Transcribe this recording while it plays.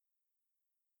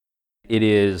it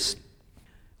is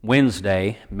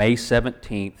Wednesday, May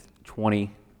 17th,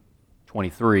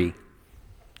 2023.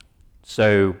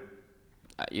 So,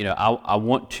 I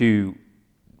want to,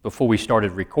 before we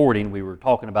started recording, we were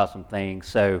talking about some things.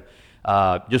 So,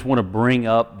 just want to bring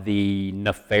up the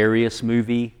Nefarious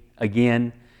movie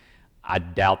again. I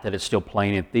doubt that it's still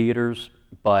playing in theaters,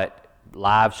 but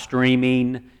live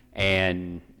streaming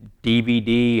and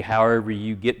DVD, however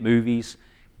you get movies,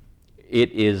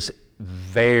 it is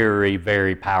very,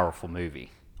 very powerful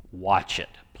movie. Watch it.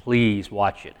 Please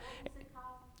watch it.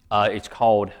 It's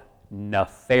called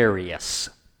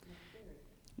Nefarious.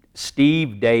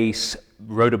 Steve Dace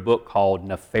wrote a book called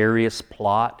Nefarious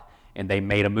Plot, and they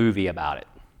made a movie about it.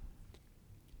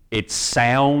 It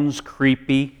sounds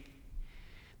creepy.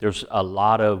 There's a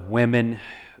lot of women,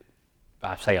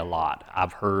 I say a lot,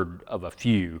 I've heard of a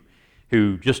few,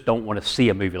 who just don't want to see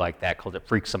a movie like that because it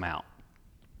freaks them out.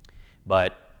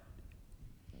 But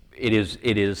it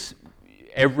is,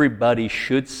 everybody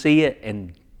should see it,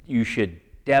 and you should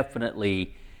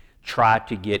definitely try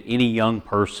to get any young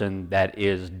person that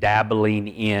is dabbling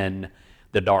in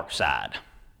the dark side.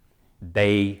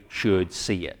 They should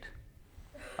see it.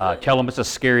 Tell them it's a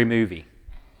scary movie.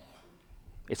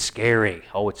 It's scary.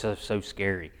 Oh, it's so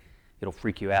scary. It'll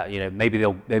freak you out. Maybe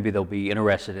they'll be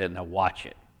interested in it and they'll watch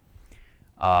it.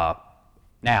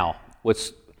 Now,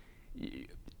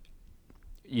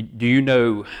 do you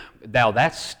know? Now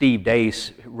that's Steve Dace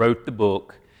who wrote the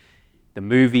book. The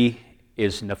movie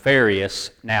is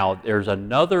Nefarious. Now there's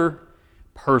another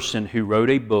person who wrote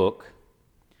a book,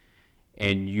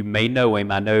 and you may know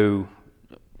him. I know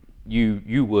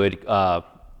you would.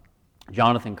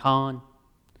 Jonathan Cahn.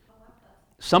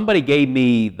 Somebody gave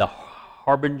me the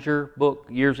Harbinger book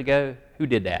years ago. Who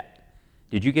did that?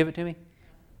 Did you give it to me?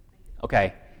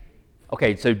 Okay.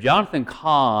 So Jonathan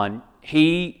Cahn,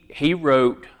 he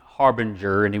wrote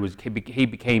Harbinger, and he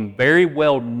became very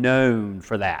well known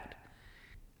for that.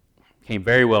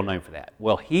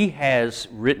 Well, he has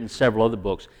written several other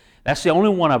books. That's the only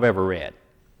one I've ever read,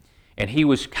 and he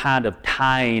was kind of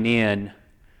tying in.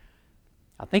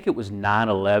 I think it was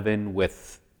 9/11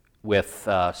 with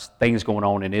things going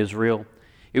on in Israel.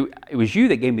 It was you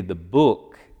that gave me the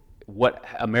book, What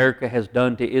America Has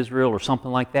Done to Israel, or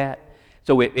something like that.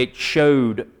 So it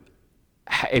showed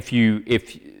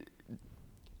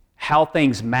how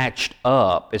things matched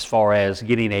up as far as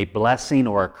getting a blessing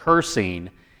or a cursing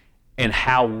and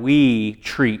how we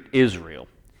treat Israel.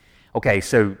 Okay,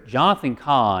 so Jonathan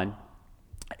Cahn,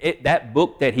 that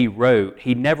book that he wrote,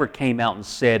 he never came out and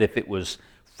said if it was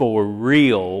for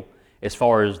real as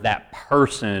far as that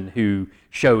person who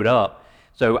showed up.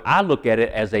 So I look at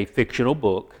it as a fictional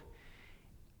book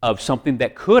of something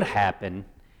that could happen,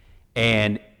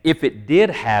 and if it did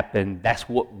happen, that's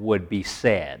what would be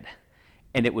said.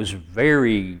 And it was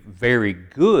very, very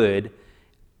good.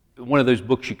 One of those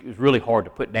books is really hard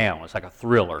to put down. It's like a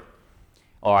thriller.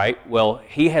 All right, well,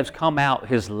 he has come out,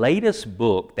 his latest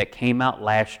book that came out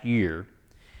last year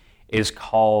is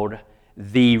called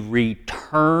The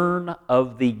Return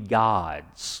of the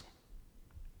Gods.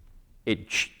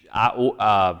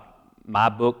 My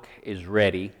book is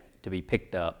ready to be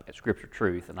picked up at Scripture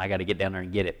Truth, and I got to get down there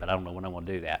and get it, but I don't know when I want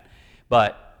to do that.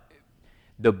 But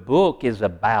the book is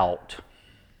about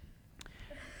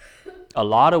a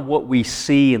lot of what we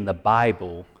see in the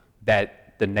Bible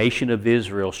that the nation of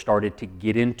Israel started to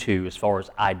get into as far as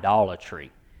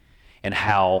idolatry, and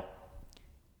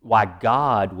why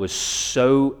God was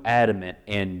so adamant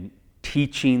in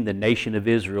teaching the nation of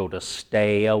Israel to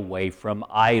stay away from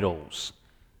idols.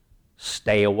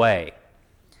 Stay away.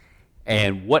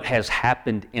 And what has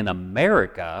happened in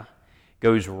America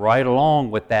goes right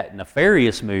along with that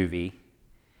Nefarious movie.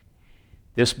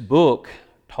 This book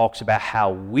talks about how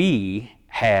we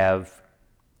have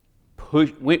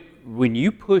pushed, when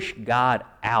you push God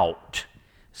out,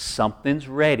 something's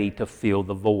ready to fill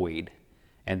the void.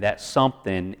 And that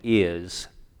something is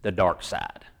the dark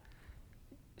side.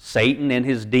 Satan and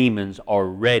his demons are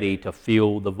ready to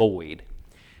fill the void.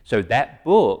 So that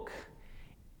book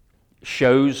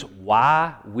shows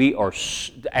why we are,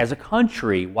 as a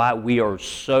country, why we are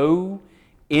so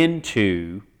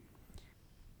into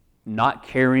not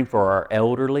caring for our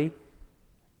elderly,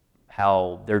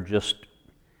 how they're just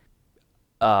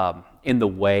in the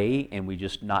way, and we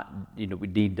just we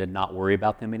need to not worry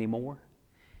about them anymore.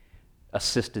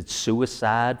 Assisted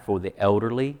suicide for the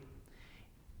elderly,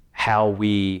 how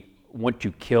we want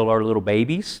to kill our little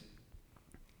babies,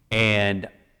 and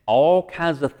all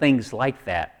kinds of things like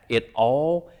that. It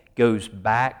all goes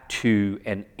back to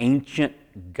an ancient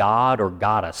god or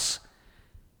goddess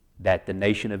that the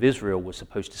nation of Israel was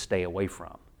supposed to stay away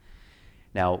from.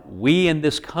 Now, we in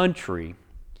this country,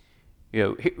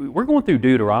 we're going through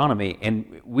Deuteronomy,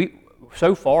 and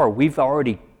so far we've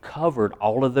already covered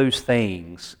all of those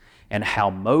things and how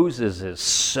Moses is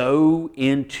so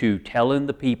into telling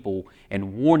the people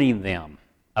and warning them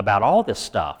about all this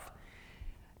stuff.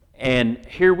 And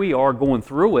here we are going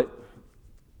through it,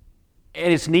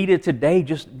 and it's needed today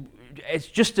it's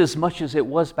just as much as it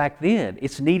was back then.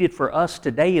 It's needed for us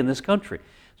today in this country.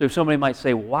 So somebody might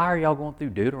say, why are y'all going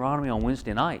through Deuteronomy on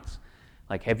Wednesday nights?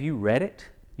 Like, have you read it?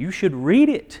 You should read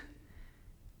it.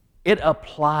 It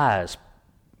applies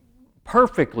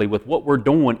perfectly with what we're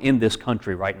doing in this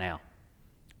country right now.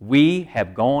 We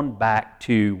have gone back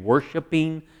to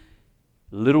worshiping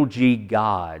little g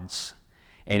gods.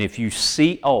 And if you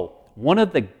see, one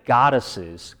of the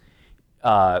goddesses,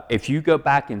 if you go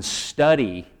back and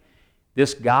study,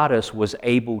 this goddess was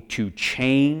able to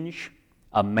change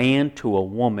a man to a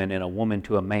woman and a woman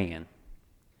to a man.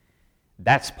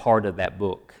 That's part of that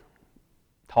book,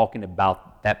 talking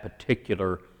about that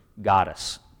particular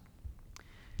goddess.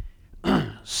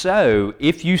 So,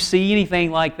 if you see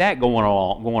anything like that going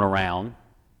around,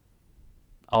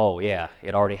 oh yeah,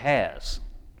 it already has.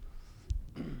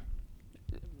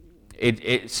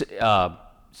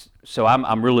 So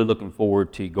I'm really looking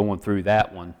forward to going through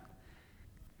that one.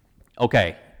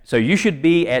 Okay, so you should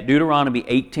be at Deuteronomy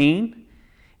 18,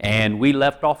 and we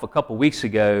left off a couple weeks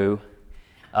ago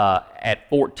at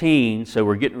 14, so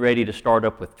we're getting ready to start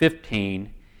up with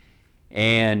 15,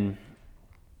 and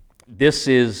this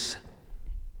is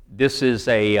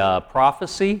a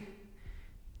prophecy,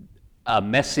 a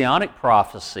messianic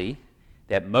prophecy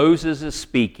that Moses is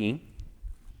speaking.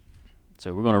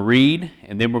 So we're going to read,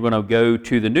 and then we're going to go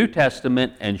to the New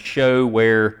Testament and show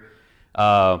where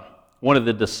one of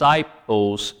the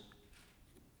disciples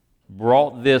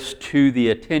brought this to the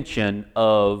attention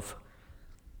of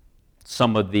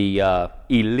some of the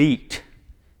elite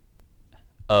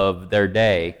of their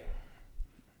day.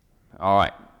 All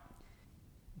right.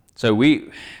 So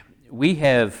we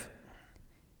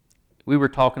were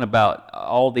talking about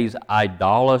all these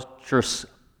idolatrous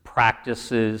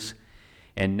practices,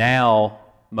 and now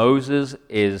Moses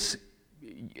is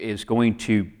going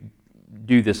to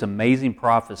do this amazing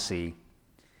prophecy.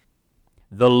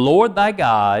 The Lord thy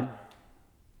God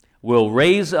will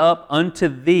raise up unto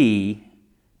thee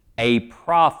a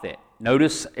prophet.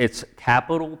 Notice it's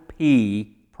capital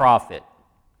P, prophet.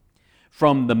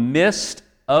 From the midst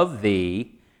of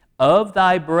thee, of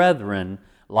thy brethren,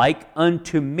 like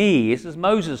unto me. This is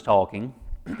Moses talking.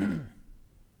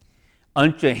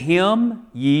 Unto him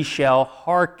ye shall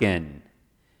hearken,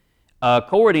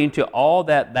 according to all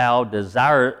that thou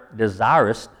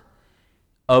desirest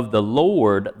of the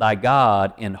Lord thy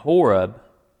God in Horeb,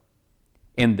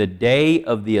 in the day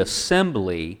of the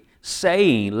assembly,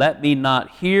 saying, let me not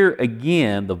hear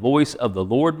again the voice of the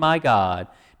Lord my God,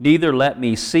 neither let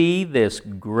me see this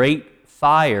great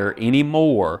fire any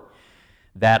more,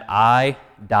 that I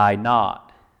die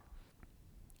not.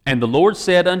 And the Lord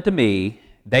said unto me,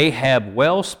 they have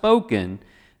well spoken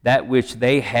that which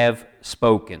they have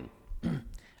spoken.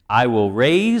 I will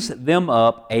raise them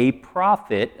up a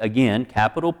prophet, again,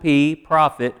 capital P,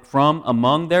 prophet, from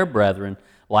among their brethren,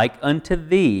 like unto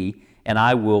thee, and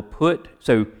I will put...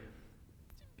 So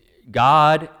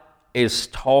God is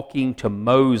talking to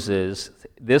Moses.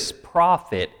 This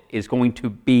prophet is going to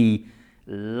be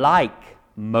like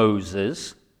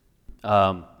Moses.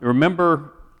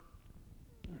 Remember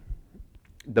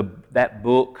that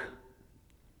book,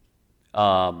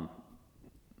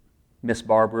 Miss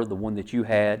Barbara, the one that you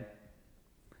had,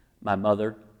 my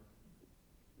mother?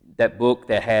 That book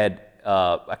that had,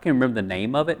 I can't remember the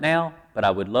name of it now, but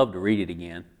I would love to read it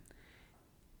again.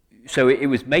 So it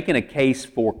was making a case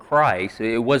for Christ.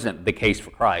 It wasn't the case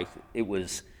for Christ. It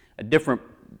was a different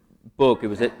book. It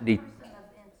was the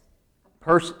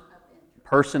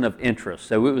person of interest.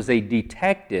 So it was a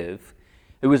detective.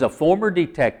 It was a former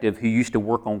detective who used to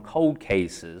work on cold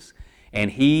cases, and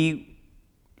he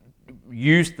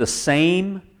used the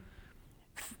same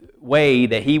way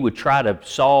that he would try to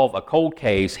solve a cold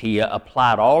case. He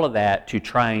applied all of that to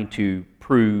trying to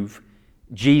prove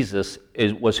Jesus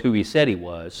was who he said he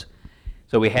was.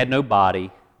 So he had no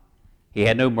body, he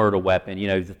had no murder weapon,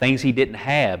 the things he didn't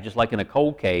have, just like in a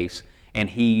cold case, and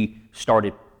he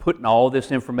started putting all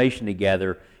this information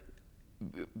together,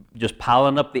 just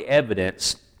piling up the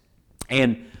evidence.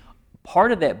 And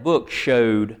part of that book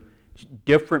showed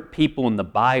different people in the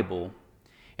Bible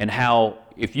and how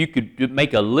if you could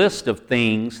make a list of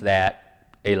things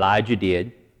that Elijah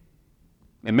did.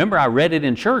 Remember, I read it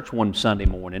in church one Sunday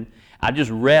morning. I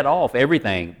just read off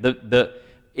everything.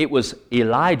 It was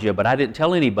Elijah, but I didn't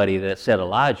tell anybody that it said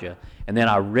Elijah. And then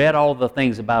I read all the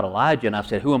things about Elijah, and I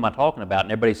said, who am I talking about?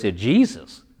 And everybody said,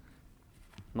 Jesus.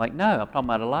 I'm like, no, I'm talking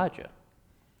about Elijah.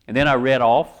 And then I read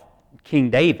off King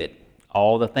David,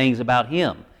 all the things about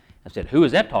him. I said, who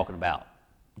is that talking about?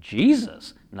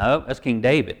 Jesus. No, that's King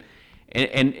David.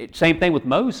 And same thing with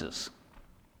Moses.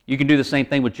 You can do the same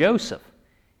thing with Joseph.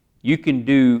 You can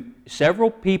do several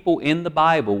people in the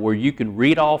Bible where you can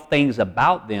read off things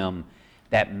about them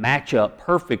that match up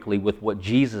perfectly with what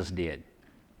Jesus did.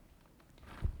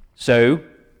 So,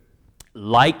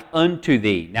 like unto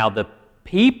thee. Now, the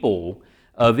people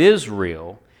of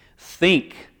Israel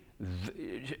think,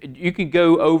 you can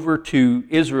go over to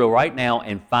Israel right now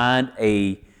and find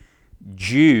a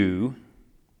Jew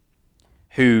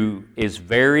who is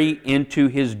very into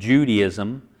his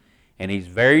Judaism, and he's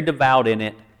very devout in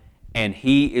it, and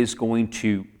he is going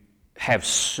to have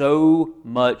so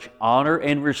much honor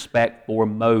and respect for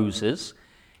Moses.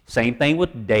 Same thing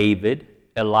with David,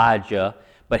 Elijah,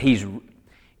 but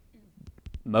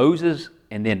Moses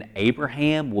and then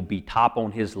Abraham will be top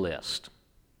on his list.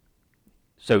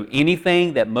 So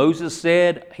anything that Moses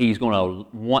said, he's going to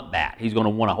want that. He's going to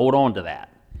want to hold on to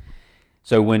that.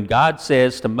 So when God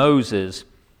says to Moses,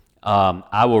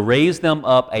 I will raise them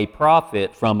up a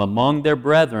prophet from among their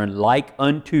brethren like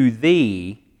unto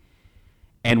thee,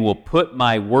 and will put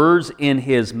my words in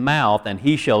his mouth, and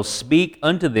he shall speak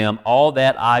unto them all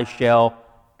that I shall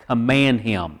command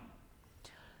him.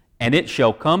 And it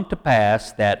shall come to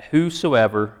pass that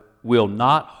whosoever will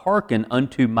not hearken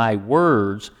unto my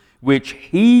words, which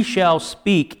he shall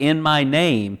speak in my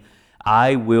name,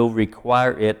 I will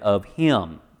require it of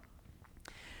him.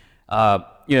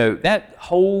 That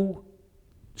whole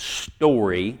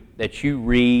story that you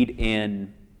read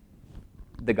in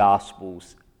the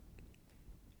Gospels,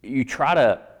 you try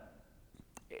to,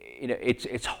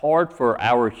 it's hard for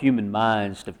our human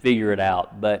minds to figure it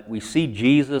out, but we see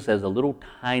Jesus as a little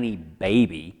tiny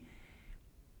baby,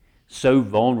 so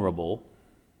vulnerable.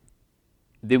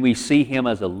 Then we see him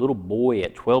as a little boy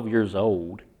at 12 years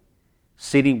old,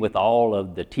 sitting with all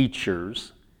of the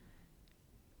teachers,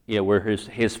 where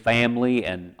his family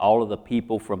and all of the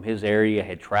people from his area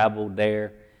had traveled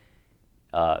there.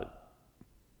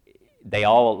 They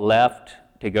all left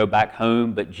to go back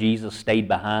home, but Jesus stayed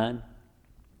behind.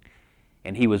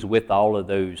 And he was with all of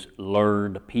those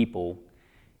learned people,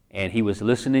 and he was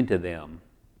listening to them,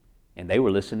 and they were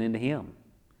listening to him.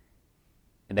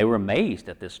 And they were amazed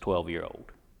at this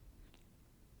 12-year-old.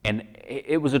 And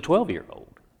it was a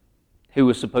 12-year-old who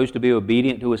was supposed to be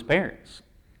obedient to his parents.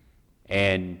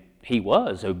 And he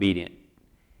was obedient.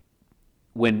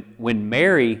 When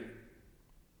Mary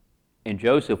and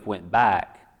Joseph went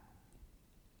back,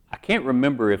 I can't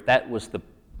remember if that was the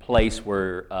place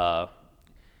where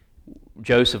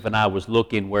Joseph and I was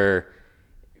looking, where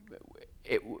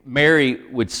Mary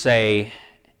would say,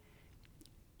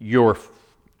 your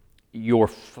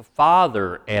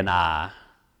father and I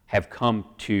have come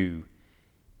to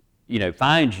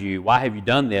find you. Why have you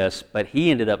done this? But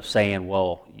he ended up saying,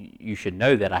 well, you should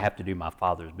know that I have to do my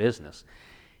Father's business.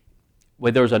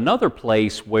 Well, there's another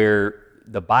place where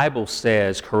the Bible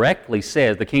correctly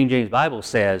says, the King James Bible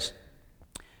says,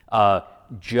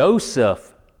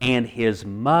 Joseph and his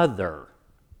mother.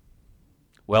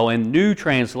 Well, in new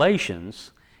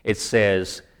translations, it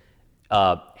says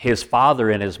his father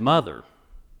and his mother.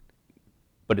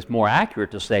 But it's more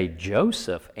accurate to say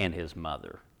Joseph and his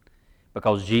mother,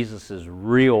 because Jesus'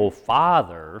 real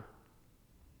father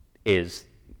is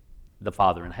the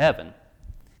Father in heaven.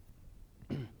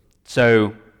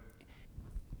 So,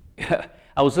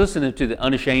 I was listening to the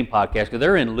Unashamed podcast, because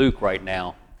they're in Luke right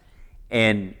now,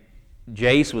 and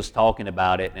Jace was talking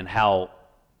about it, and how,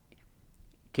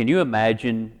 can you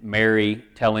imagine Mary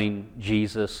telling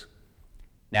Jesus,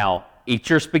 now, eat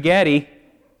your spaghetti?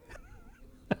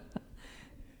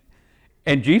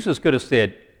 And Jesus could have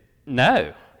said,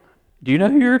 no. Do you know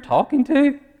who you're talking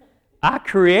to? I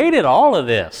created all of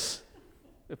this.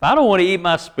 If I don't want to eat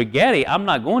my spaghetti, I'm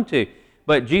not going to.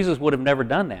 But Jesus would have never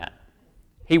done that.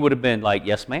 He would have been like,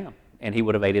 yes, ma'am. And he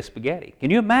would have ate his spaghetti.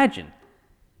 Can you imagine?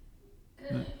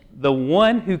 The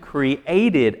one who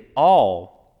created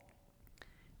all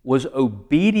was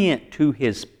obedient to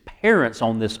his parents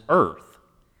on this earth,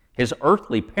 his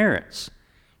earthly parents.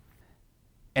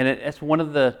 And it's one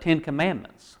of the 10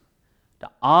 Commandments, to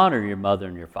honor your mother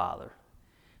and your father.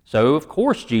 So, of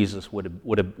course, Jesus would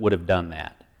have done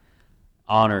that.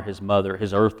 Honor his mother,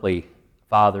 his earthly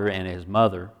father and his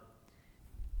mother.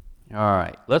 All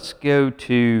right, let's go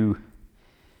to,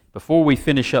 before we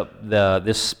finish up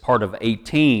this part of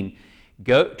 18,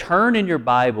 turn in your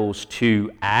Bibles to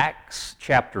Acts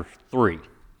chapter 3.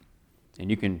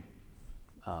 And you can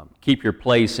keep your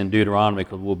place in Deuteronomy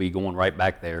because we'll be going right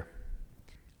back there.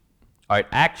 All right,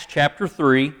 Acts chapter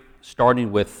 3,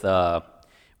 starting with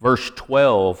verse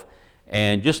 12.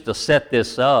 And just to set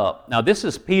this up, now this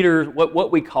is Peter,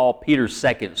 what we call Peter's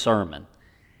second sermon.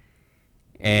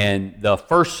 And the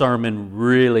first sermon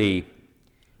really,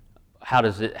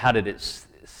 it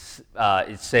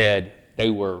said they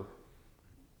were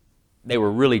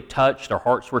really touched, their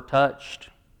hearts were touched.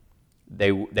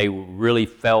 They really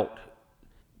felt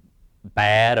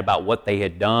bad about what they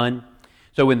had done.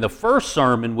 So in the first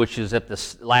sermon, which is at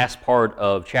the last part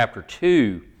of chapter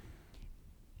 2,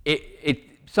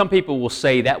 some people will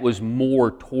say that was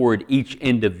more toward each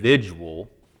individual,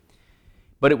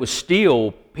 but it was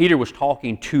still, Peter was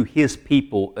talking to his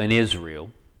people in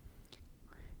Israel.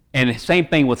 And the same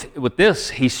thing with this,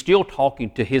 he's still talking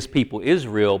to his people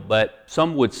Israel, but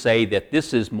some would say that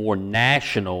this is more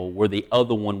national, where the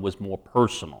other one was more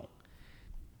personal.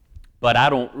 But I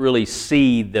don't really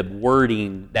see the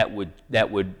wording that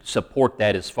would support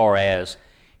that, as far as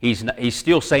he's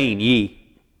still saying ye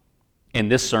in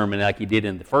this sermon like he did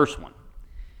in the first one.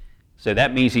 So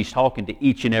that means he's talking to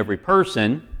each and every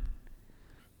person.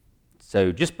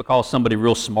 So just because somebody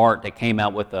real smart that came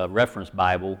out with a reference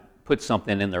Bible put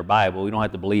something in their Bible, you don't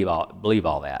have to believe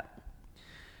all that.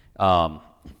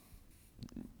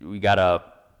 We got to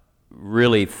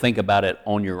really think about it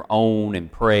on your own and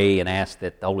pray and ask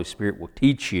that the Holy Spirit will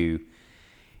teach you,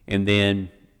 and then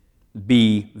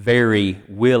be very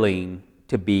willing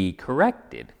to be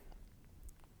corrected.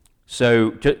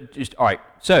 So, all right.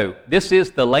 So this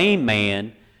is the lame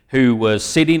man who was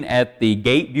sitting at the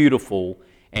gate beautiful,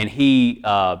 and he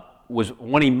was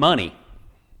wanting money.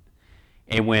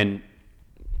 And when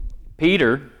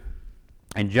Peter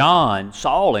and John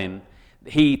saw him,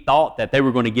 he thought that they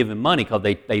were going to give him money, because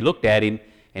they looked at him,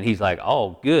 and he's like,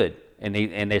 "Oh, good." And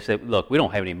they said, "Look, we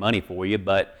don't have any money for you,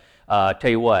 but tell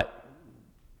you what,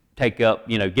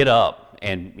 get up,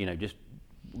 and just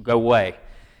go away."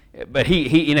 But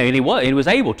he was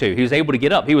able to. He was able to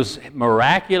get up. He was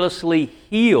miraculously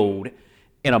healed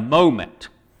in a moment.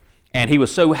 And he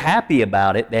was so happy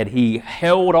about it that he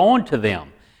held on to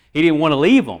them. He didn't want to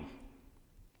leave them.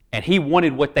 And he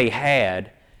wanted what they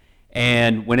had.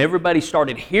 And when everybody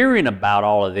started hearing about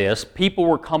all of this, people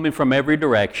were coming from every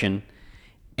direction.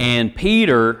 And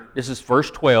Peter, this is verse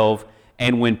 12,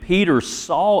 and when Peter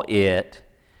saw it,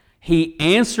 he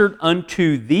answered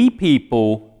unto the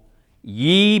people,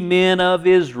 "Ye men of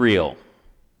Israel,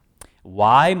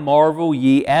 why marvel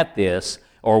ye at this,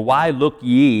 or why look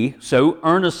ye so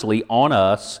earnestly on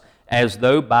us, as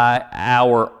though by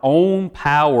our own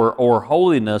power or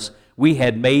holiness we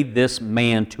had made this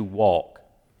man to walk?"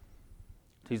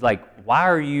 He's like, why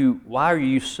are you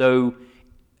looking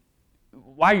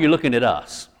at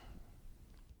us?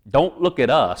 Don't look at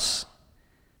us.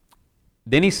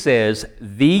 Then he says,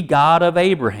 "The God of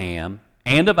Abraham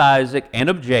and of Isaac and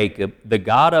of Jacob, the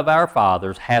God of our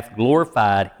fathers, hath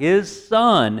glorified his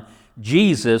Son,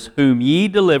 Jesus, whom ye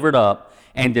delivered up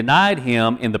and denied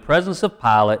him in the presence of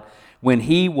Pilate, when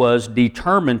he was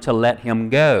determined to let him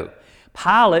go."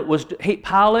 Pilate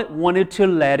wanted to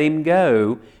let him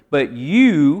go, but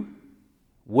you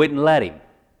wouldn't let him.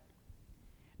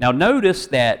 Now notice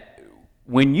that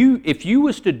if you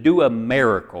was to do a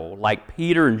miracle like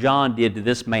Peter and John did to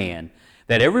this man,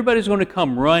 that everybody's going to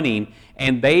come running,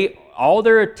 and all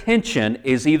their attention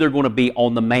is either going to be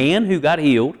on the man who got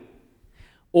healed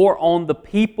or on the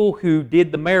people who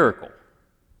did the miracle.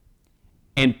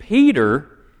 And Peter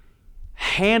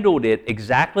handled it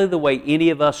exactly the way any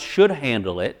of us should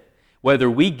handle it, whether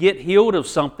we get healed of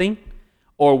something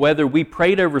or whether we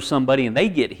prayed over somebody and they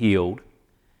get healed.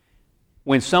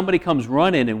 When somebody comes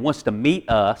running and wants to meet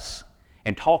us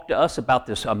and talk to us about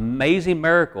this amazing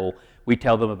miracle, we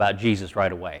tell them about Jesus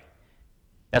right away.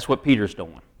 That's what Peter's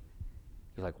doing.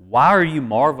 He's like, why are you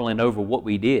marveling over what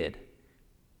we did?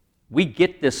 We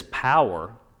get this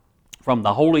power from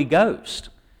the Holy Ghost,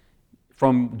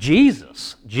 from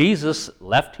Jesus. Jesus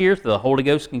left here so the Holy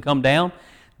Ghost can come down.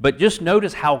 But just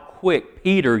notice how quick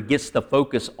Peter gets the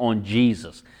focus on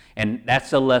Jesus. And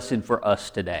that's a lesson for us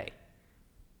today.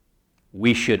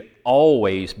 We should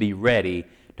always be ready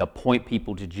to point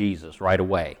people to Jesus right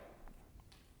away.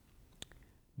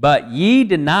 "But ye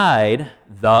denied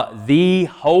the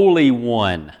Holy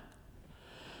One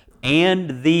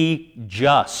and the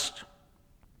just."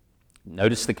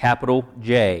 Notice the capital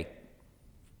J,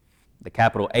 the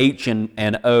capital H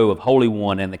and O of Holy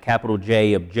One, and the capital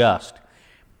J of just.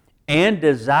 "And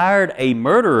desired a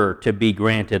murderer to be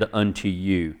granted unto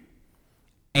you,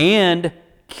 and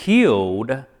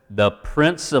killed the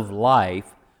Prince of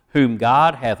Life, whom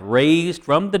God hath raised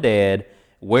from the dead,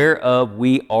 whereof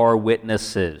we are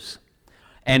witnesses.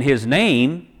 And his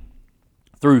name,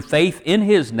 through faith in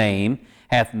his name,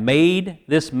 hath made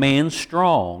this man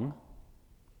strong,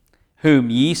 whom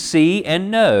ye see and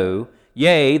know,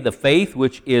 yea, the faith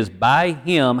which is by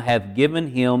him hath given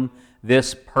him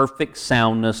this perfect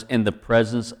soundness in the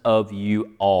presence of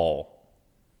you all.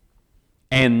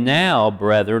 And now,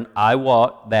 brethren, I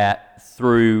wot that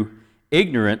through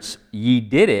ignorance ye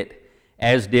did it,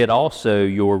 as did also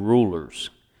your rulers.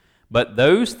 But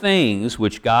those things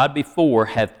which God before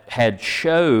had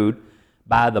showed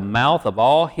by the mouth of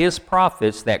all his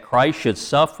prophets that Christ should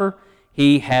suffer,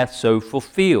 he hath so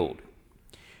fulfilled.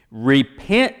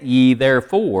 Repent ye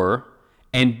therefore,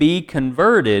 and be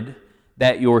converted,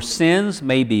 that your sins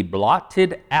may be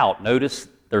blotted out. Notice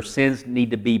their sins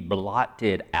need to be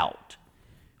blotted out.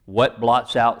 What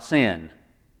blots out sin?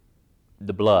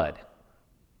 The blood.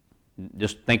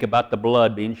 Just think about the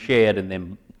blood being shed and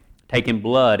then taking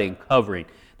blood and covering.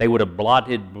 They would have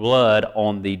blotted blood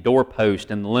on the doorpost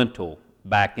and the lintel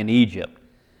back in Egypt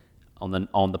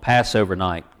on the Passover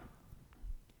night.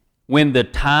 When the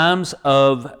times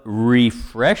of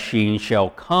refreshing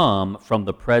shall come from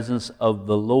the presence of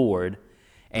the Lord,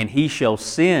 and he shall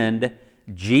send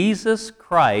Jesus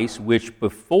Christ, which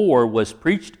before was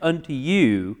preached unto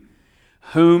you,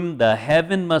 whom the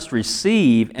heaven must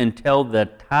receive until the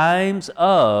times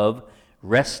of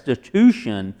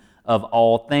restitution of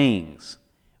all things,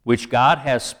 which God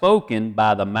has spoken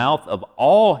by the mouth of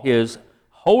all his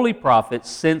holy prophets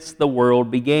since the world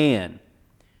began.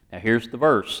 Now here's the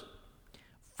verse.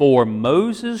 For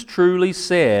Moses truly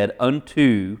said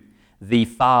unto the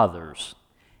fathers,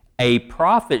 a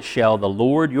prophet shall the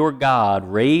Lord your God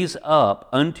raise up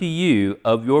unto you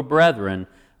of your brethren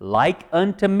like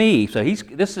unto me. So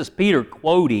this is Peter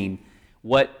quoting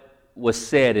what was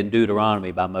said in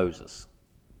Deuteronomy by Moses.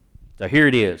 So here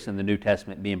it is in the New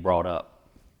Testament being brought up.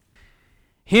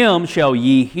 Him shall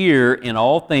ye hear in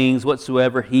all things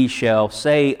whatsoever he shall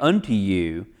say unto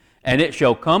you, and it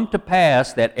shall come to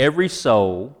pass that every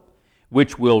soul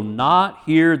which will not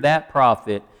hear that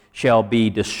prophet shall be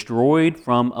destroyed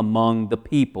from among the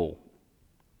people.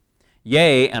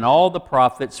 Yea, and all the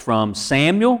prophets from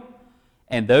Samuel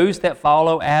and those that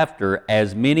follow after,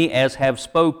 as many as have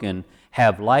spoken,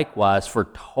 have likewise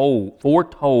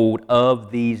foretold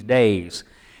of these days.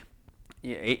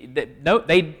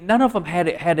 None of them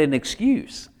had an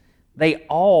excuse. They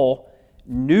all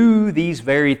knew these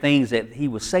very things that he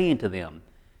was saying to them.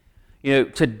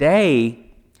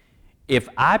 Today, if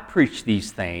I preach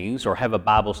these things or have a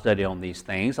Bible study on these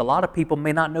things, a lot of people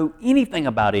may not know anything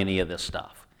about any of this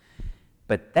stuff.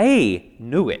 But they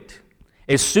knew it.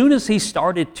 As soon as he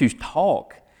started to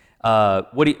talk,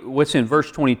 what's in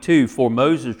verse 22, for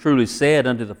Moses truly said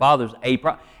unto the fathers,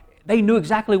 they knew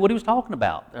exactly what he was talking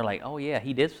about. They're like, oh yeah,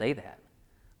 he did say that.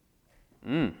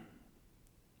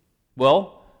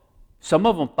 Well, some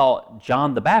of them thought,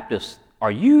 John the Baptist,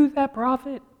 are you that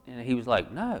prophet? And he was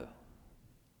like, no.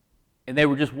 And they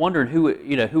were just wondering who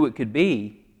it could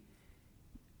be.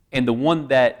 And the one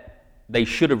that they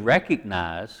should have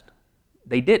recognized,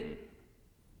 they didn't.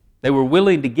 They were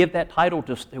willing to give that title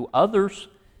to others,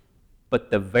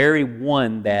 but the very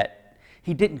one that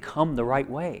he didn't come the right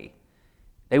way.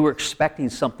 They were expecting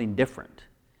something different.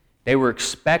 They were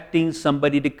expecting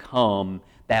somebody to come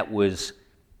that was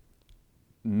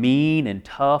mean and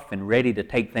tough and ready to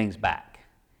take things back.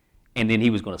 And then he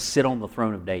was going to sit on the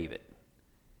throne of David.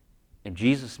 And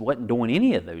Jesus wasn't doing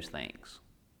any of those things.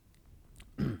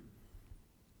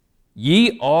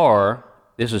 Ye are,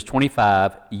 this is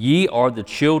 25, ye are the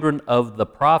children of the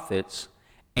prophets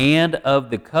and of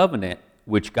the covenant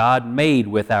which God made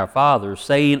with our fathers,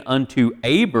 saying unto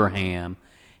Abraham,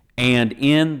 and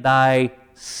in thy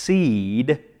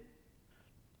seed.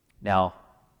 Now,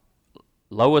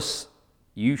 Lois,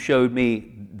 you showed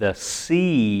me the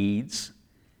seeds,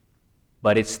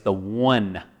 but it's the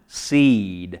one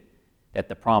seed that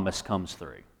the promise comes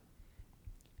through.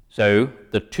 So,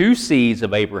 the two seeds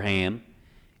of Abraham,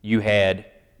 you had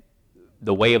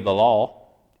the way of the law,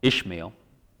 Ishmael,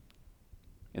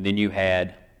 and then you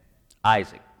had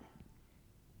Isaac.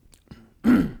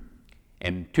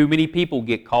 And too many people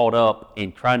get caught up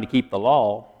in trying to keep the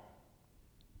law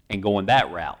and going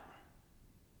that route.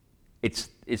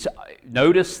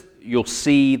 Notice you'll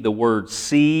see the word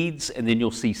seeds, and then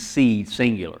you'll see seed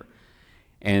singular.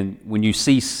 And when you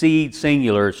see seed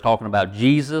singular, it's talking about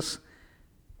Jesus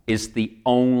is the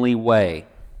only way.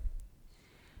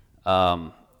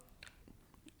 And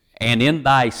in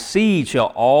thy seed shall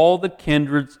all the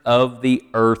kindreds of the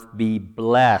earth be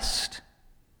blessed.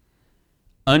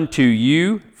 Unto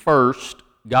you first,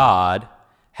 God,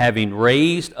 having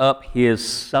raised up his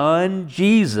Son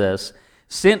Jesus,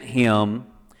 sent him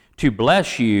to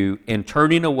bless you in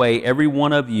turning away every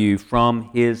one of you from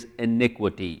his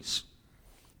iniquities.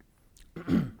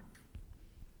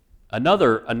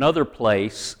 Another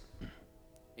place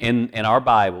in our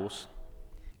Bibles,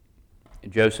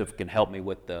 and Joseph can help me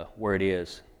with where it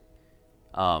is.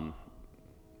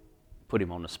 Put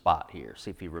him on the spot here,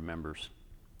 see if he remembers.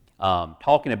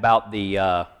 Talking about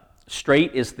the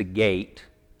straight is the gate.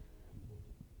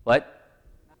 What?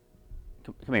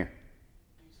 Come here.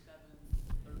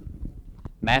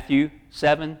 Matthew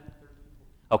 7.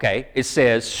 Okay, it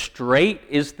says, straight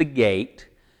is the gate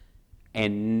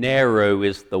and narrow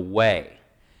is the way.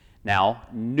 Now,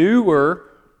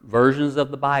 newer versions of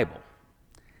the Bible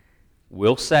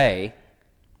will say,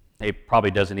 it probably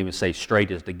doesn't even say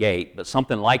straight is the gate, but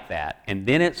something like that. And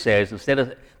then it says, instead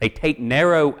of, they take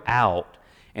narrow out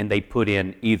and they put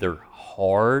in either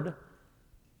hard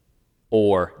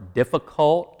or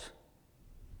difficult.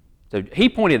 So he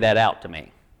pointed that out to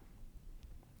me.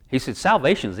 He said,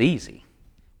 salvation's easy.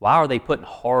 Why are they putting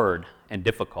hard and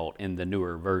difficult in the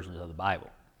newer versions of the Bible?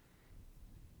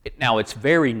 Now, it's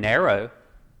very narrow.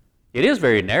 It is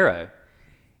very narrow.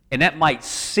 And that might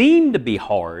seem to be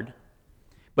hard,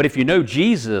 but if you know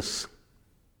Jesus,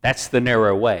 that's the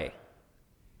narrow way.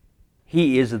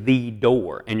 He is the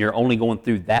door, and you're only going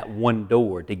through that one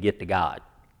door to get to God,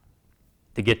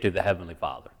 to get to the Heavenly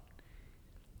Father.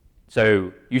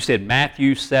 So you said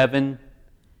Matthew 7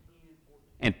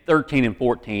 and 13 and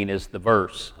 14 is the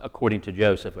verse, according to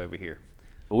Joseph over here.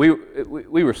 We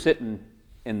were sitting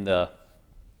in the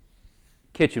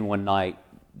kitchen one night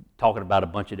talking about a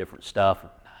bunch of different stuff. I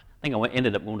think I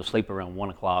ended up going to sleep around 1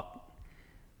 o'clock,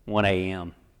 1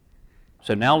 a.m.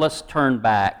 So now let's turn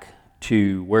back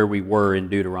to where we were in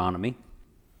Deuteronomy,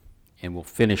 and we'll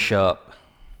finish up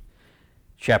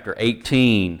chapter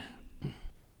 18.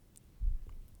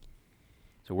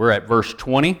 So we're at verse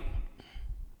 20.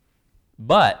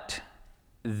 But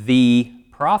the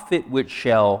prophet which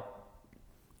shall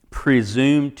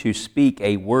presume to speak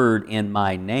a word in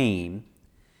my name,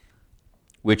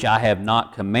 which I have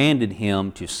not commanded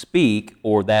him to speak,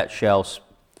 or that shall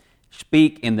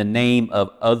speak in the name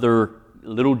of other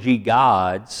little g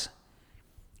gods,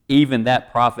 even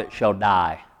that prophet shall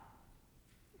die.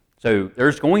 So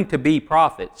there's going to be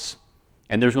prophets,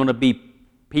 and there's going to be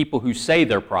people who say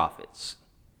they're prophets.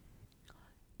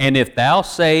 And if thou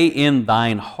say in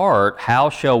thine heart,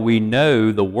 how shall we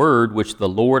know the word which the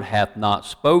Lord hath not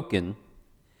spoken?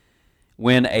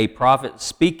 When a prophet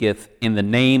speaketh in the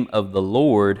name of the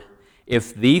Lord,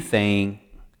 if the thing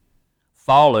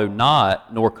follow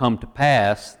not, nor come to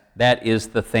pass, that is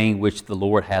the thing which the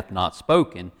Lord hath not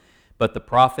spoken. But the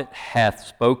prophet hath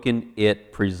spoken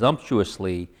it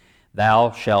presumptuously, thou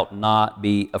shalt not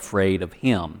be afraid of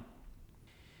him.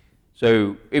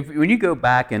 So when you go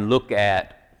back and look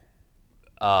at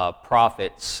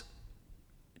prophets,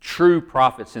 true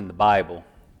prophets in the Bible,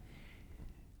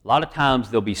 a lot of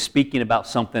times they'll be speaking about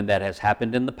something that has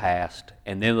happened in the past,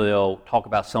 and then they'll talk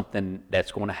about something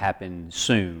that's going to happen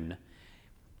soon,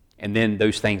 and then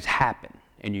those things happen,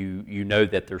 and you know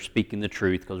that they're speaking the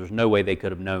truth because there's no way they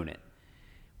could have known it.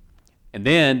 And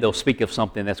then they'll speak of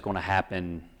something that's going to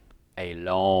happen a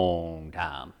long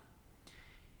time.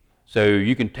 So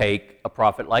you can take a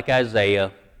prophet like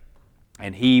Isaiah,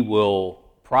 and he will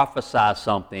prophesy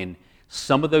something.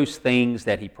 Some of those things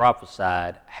that he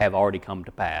prophesied have already come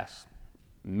to pass.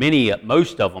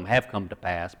 Most of them have come to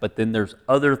pass, but then there's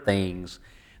other things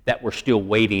that we're still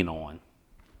waiting on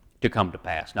to come to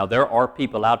pass. Now, there are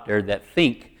people out there that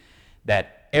think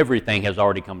that everything has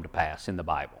already come to pass in the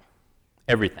Bible.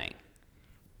 Everything.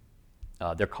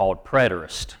 They're called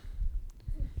preterists.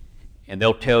 And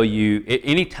they'll tell you,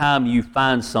 anytime you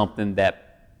find something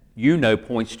that you know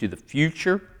points to the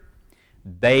future,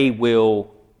 they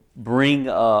will bring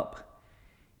up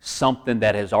something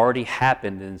that has already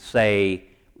happened and say,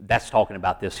 that's talking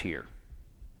about this here.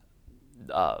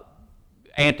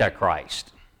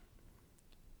 Antichrist.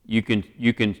 You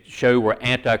can show where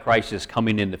Antichrist is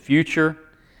coming in the future,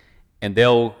 and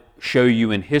they'll show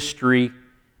you in history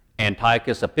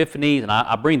Antiochus Epiphanes, and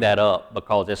I bring that up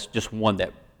because that's just one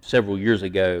that several years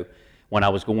ago when I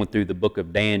was going through the book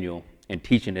of Daniel and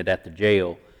teaching it at the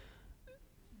jail,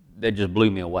 that just blew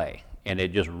me away, and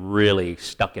it just really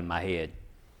stuck in my head.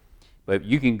 But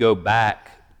you can go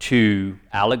back to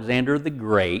Alexander the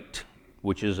Great,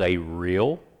 which is a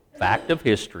real fact of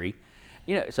history.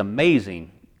 You know, it's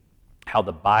amazing how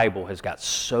the Bible has got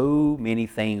so many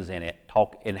things in it,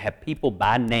 and have people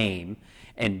by name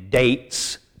and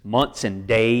dates, months and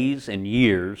days and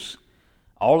years,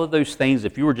 All of those things,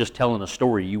 if you were just telling a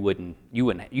story, you wouldn't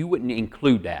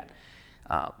include that.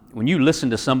 When you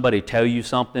listen to somebody tell you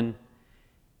something,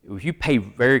 if you pay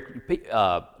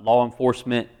law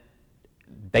enforcement,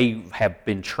 they have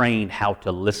been trained how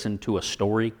to listen to a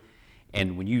story,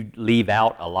 and when you leave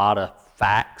out a lot of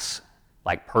facts,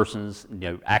 like persons,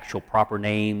 actual proper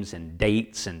names and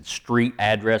dates and street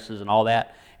addresses and all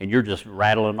that, and you're just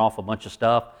rattling off a bunch of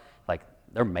stuff, like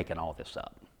they're making all this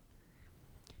up.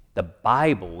 The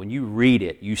Bible, when you read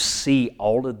it, you see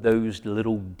all of those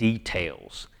little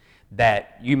details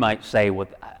that you might say, well,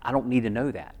 I don't need to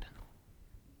know that.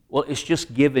 Well, it's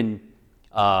just giving,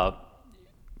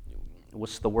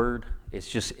 what's the word?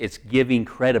 It's giving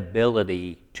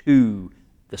credibility to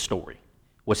the story,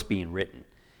 what's being written,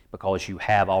 because you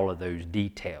have all of those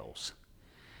details.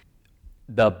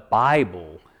 The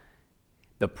Bible,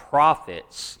 the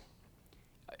prophets,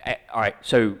 all right,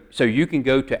 so you can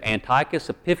go to Antiochus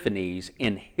Epiphanes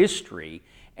in history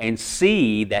and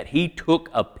see that he took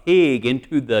a pig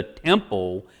into the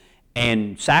temple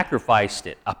and sacrificed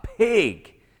it, a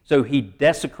pig. So he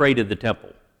desecrated the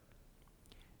temple.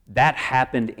 That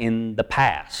happened in the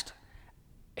past.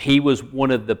 He was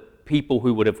one of the people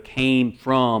who would have came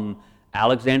from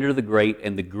Alexander the Great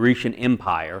and the Grecian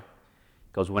Empire,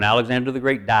 because when Alexander the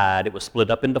Great died, it was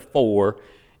split up into 4,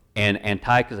 and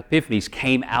Antiochus Epiphanes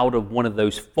came out of one of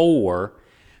those 4.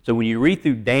 So when you read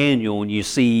through Daniel and you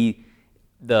see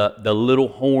the little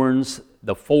horns,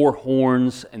 the 4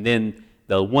 horns, and then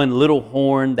the one little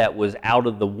horn that was out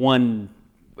of the one,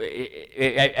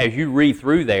 as you read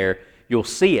through there, you'll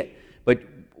see it. But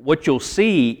what you'll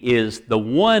see is the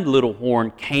one little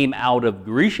horn came out of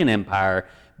Grecian Empire,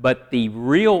 but the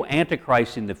real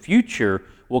Antichrist in the future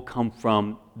will come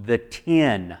from the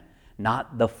 10,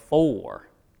 not the 4.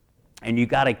 And you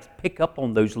got to pick up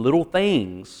on those little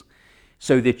things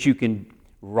so that you can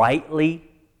rightly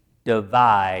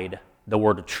divide the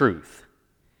word of truth.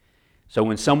 So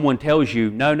when someone tells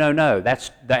you, no, that's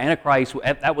the Antichrist,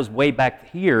 that was way back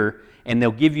here, and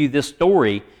they'll give you this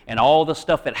story and all the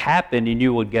stuff that happened, and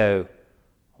you would go,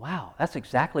 wow, that's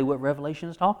exactly what Revelation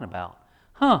is talking about.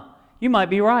 You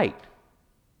might be right.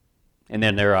 And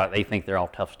then they think they're all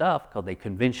tough stuff because they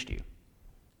convinced you.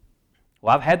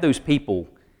 Well, I've had those people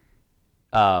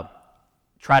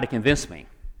try to convince me.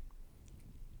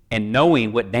 And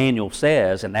knowing what Daniel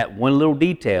says and that one little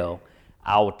detail,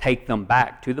 I will take them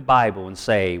back to the Bible and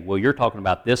say, well, you're talking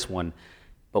about this one,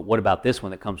 but what about this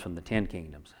one that comes from the 10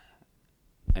 kingdoms?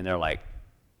 And they're like,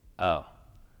 oh.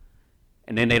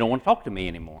 And then they don't want to talk to me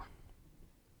anymore.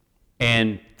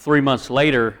 And 3 months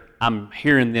later, I'm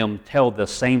hearing them tell the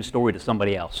same story to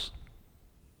somebody else.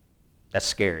 That's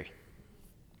scary.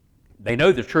 They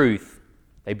know the truth.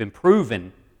 They've been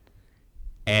proven,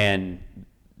 and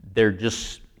they're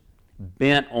just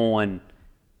bent on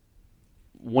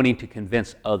wanting to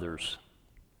convince others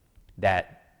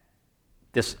that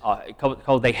this,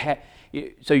 because they have.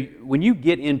 So when you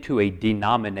get into a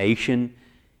denomination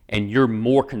and you're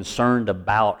more concerned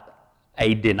about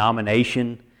a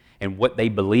denomination and what they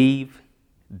believe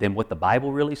than what the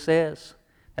Bible really says,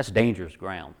 that's dangerous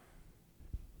ground.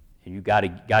 And you got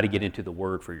to get into the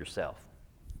Word for yourself.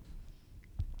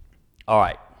 All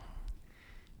right.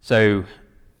 So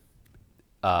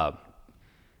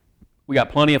we got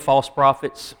plenty of false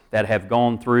prophets that have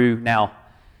gone through. Now,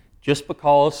 just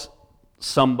because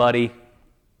somebody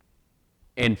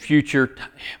in future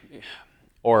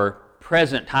or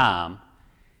present time,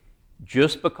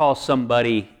 just because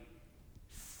somebody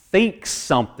thinks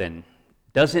something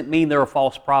doesn't mean they're a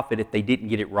false prophet if they didn't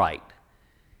get it right.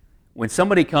 When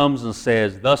somebody comes and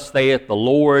says, thus saith the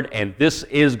Lord, and this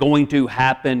is going to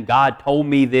happen, God told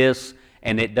me this,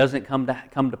 and it doesn't come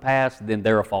to pass, then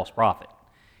they're a false prophet.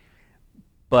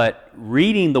 But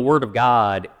reading the Word of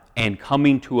God and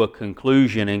coming to a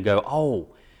conclusion and go,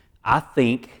 oh, I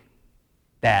think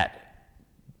that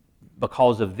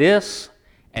because of this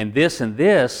and this and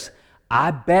this,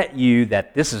 I bet you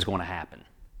that this is going to happen.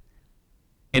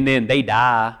 And then they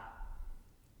die.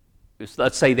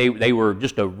 Let's say they were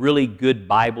just a really good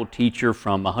Bible teacher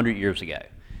from 100 years ago,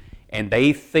 and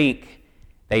they think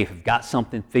they've got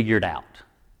something figured out.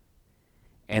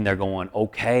 And they're going,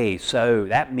 okay, so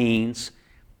that means,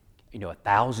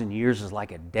 1,000 years is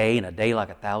like a day, and a day like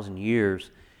 1,000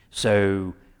 years.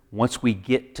 So once we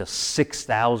get to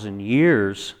 6,000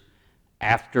 years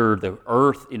after the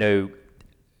earth,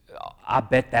 I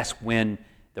bet that's when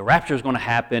the rapture is going to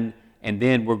happen, and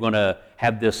then we're going to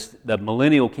have the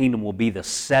millennial kingdom will be the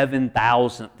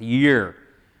 7,000th year.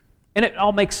 And it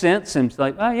all makes sense, and it's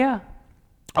like, oh yeah.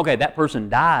 Okay, that person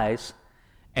dies,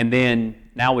 and then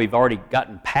now we've already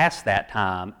gotten past that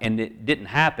time, and it didn't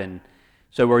happen.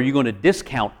 So are you going to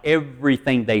discount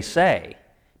everything they say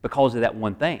because of that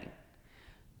one thing?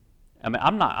 I mean,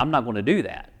 I'm not going to do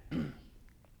that.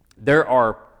 There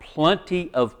are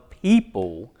plenty of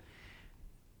people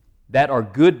that are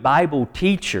good Bible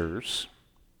teachers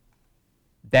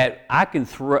that I can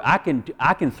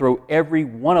throw every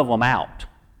one of them out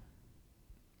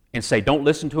and say, don't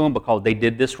listen to them because they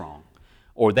did this wrong,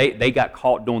 or they got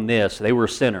caught doing this, they were a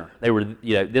sinner, they were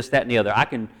this, that, and the other. I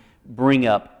can bring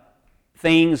up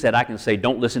things that I can say,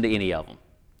 don't listen to any of them.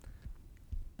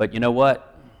 But you know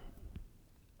what?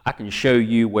 I can show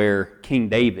you where King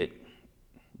David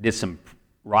did some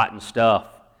rotten stuff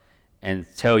and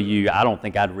tell you I don't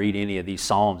think I'd read any of these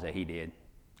Psalms that he did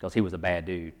because he was a bad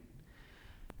dude.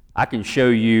 I can show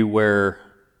you where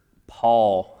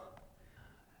Paul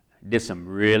did some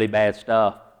really bad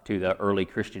stuff to the early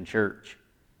Christian church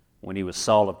when he was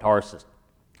Saul of Tarsus.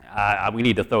 We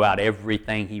need to throw out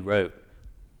everything he wrote.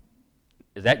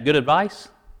 Is that good advice?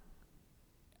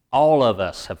 All of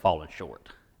us have fallen short.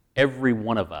 Every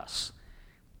one of us.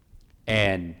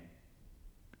 And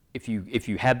if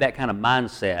you have that kind of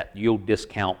mindset, you'll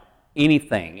discount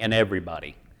anything and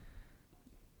everybody.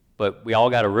 But we all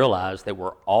got to realize that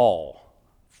we're all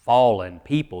fallen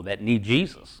people that need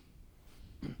Jesus.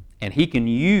 And he can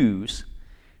use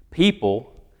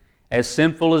people as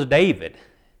sinful as David,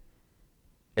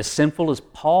 as sinful as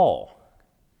Paul,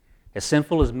 as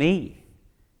sinful as me.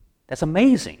 That's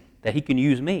amazing that he can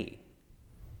use me.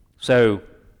 So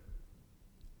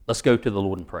let's go to the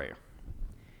Lord in prayer.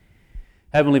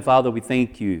 Heavenly Father, we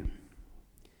thank you.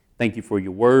 Thank you for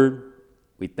your word.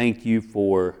 We thank you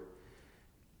for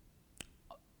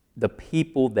the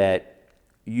people that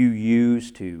you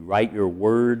use to write your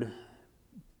word.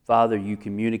 Father, you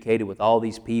communicated with all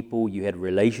these people. You had a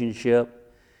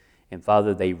relationship. And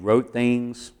Father, they wrote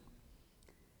things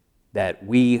that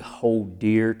we hold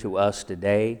dear to us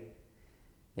today,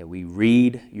 that we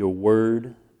read your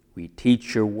word, we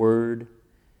teach your word.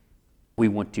 We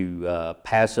want to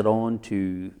pass it on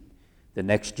to the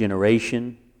next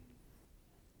generation.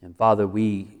 And Father,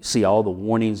 we see all the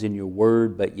warnings in your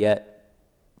word, but yet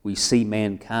we see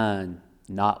mankind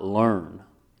not learn.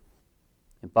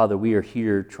 And Father, we are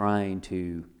here trying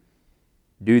to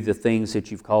do the things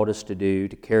that you've called us to do,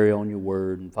 to carry on your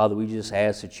word. And Father, we just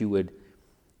ask that you would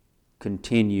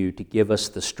continue to give us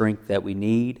the strength that we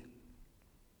need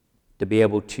to be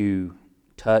able to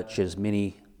touch as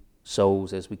many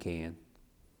souls as we can.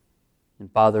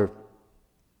 And Father,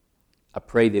 I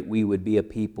pray that we would be a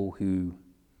people who,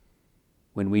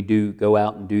 when we do go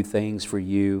out and do things for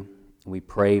you, and we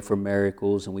pray for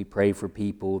miracles, and we pray for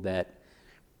people, that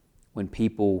when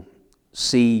people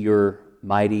see your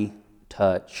mighty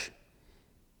touch,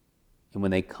 and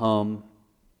when they come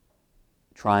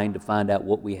trying to find out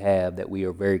what we have, that we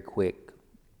are very quick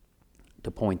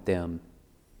to point them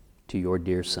to your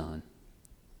dear Son.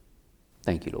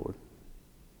 Thank you, Lord.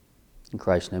 In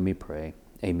Christ's name we pray.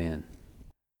 Amen.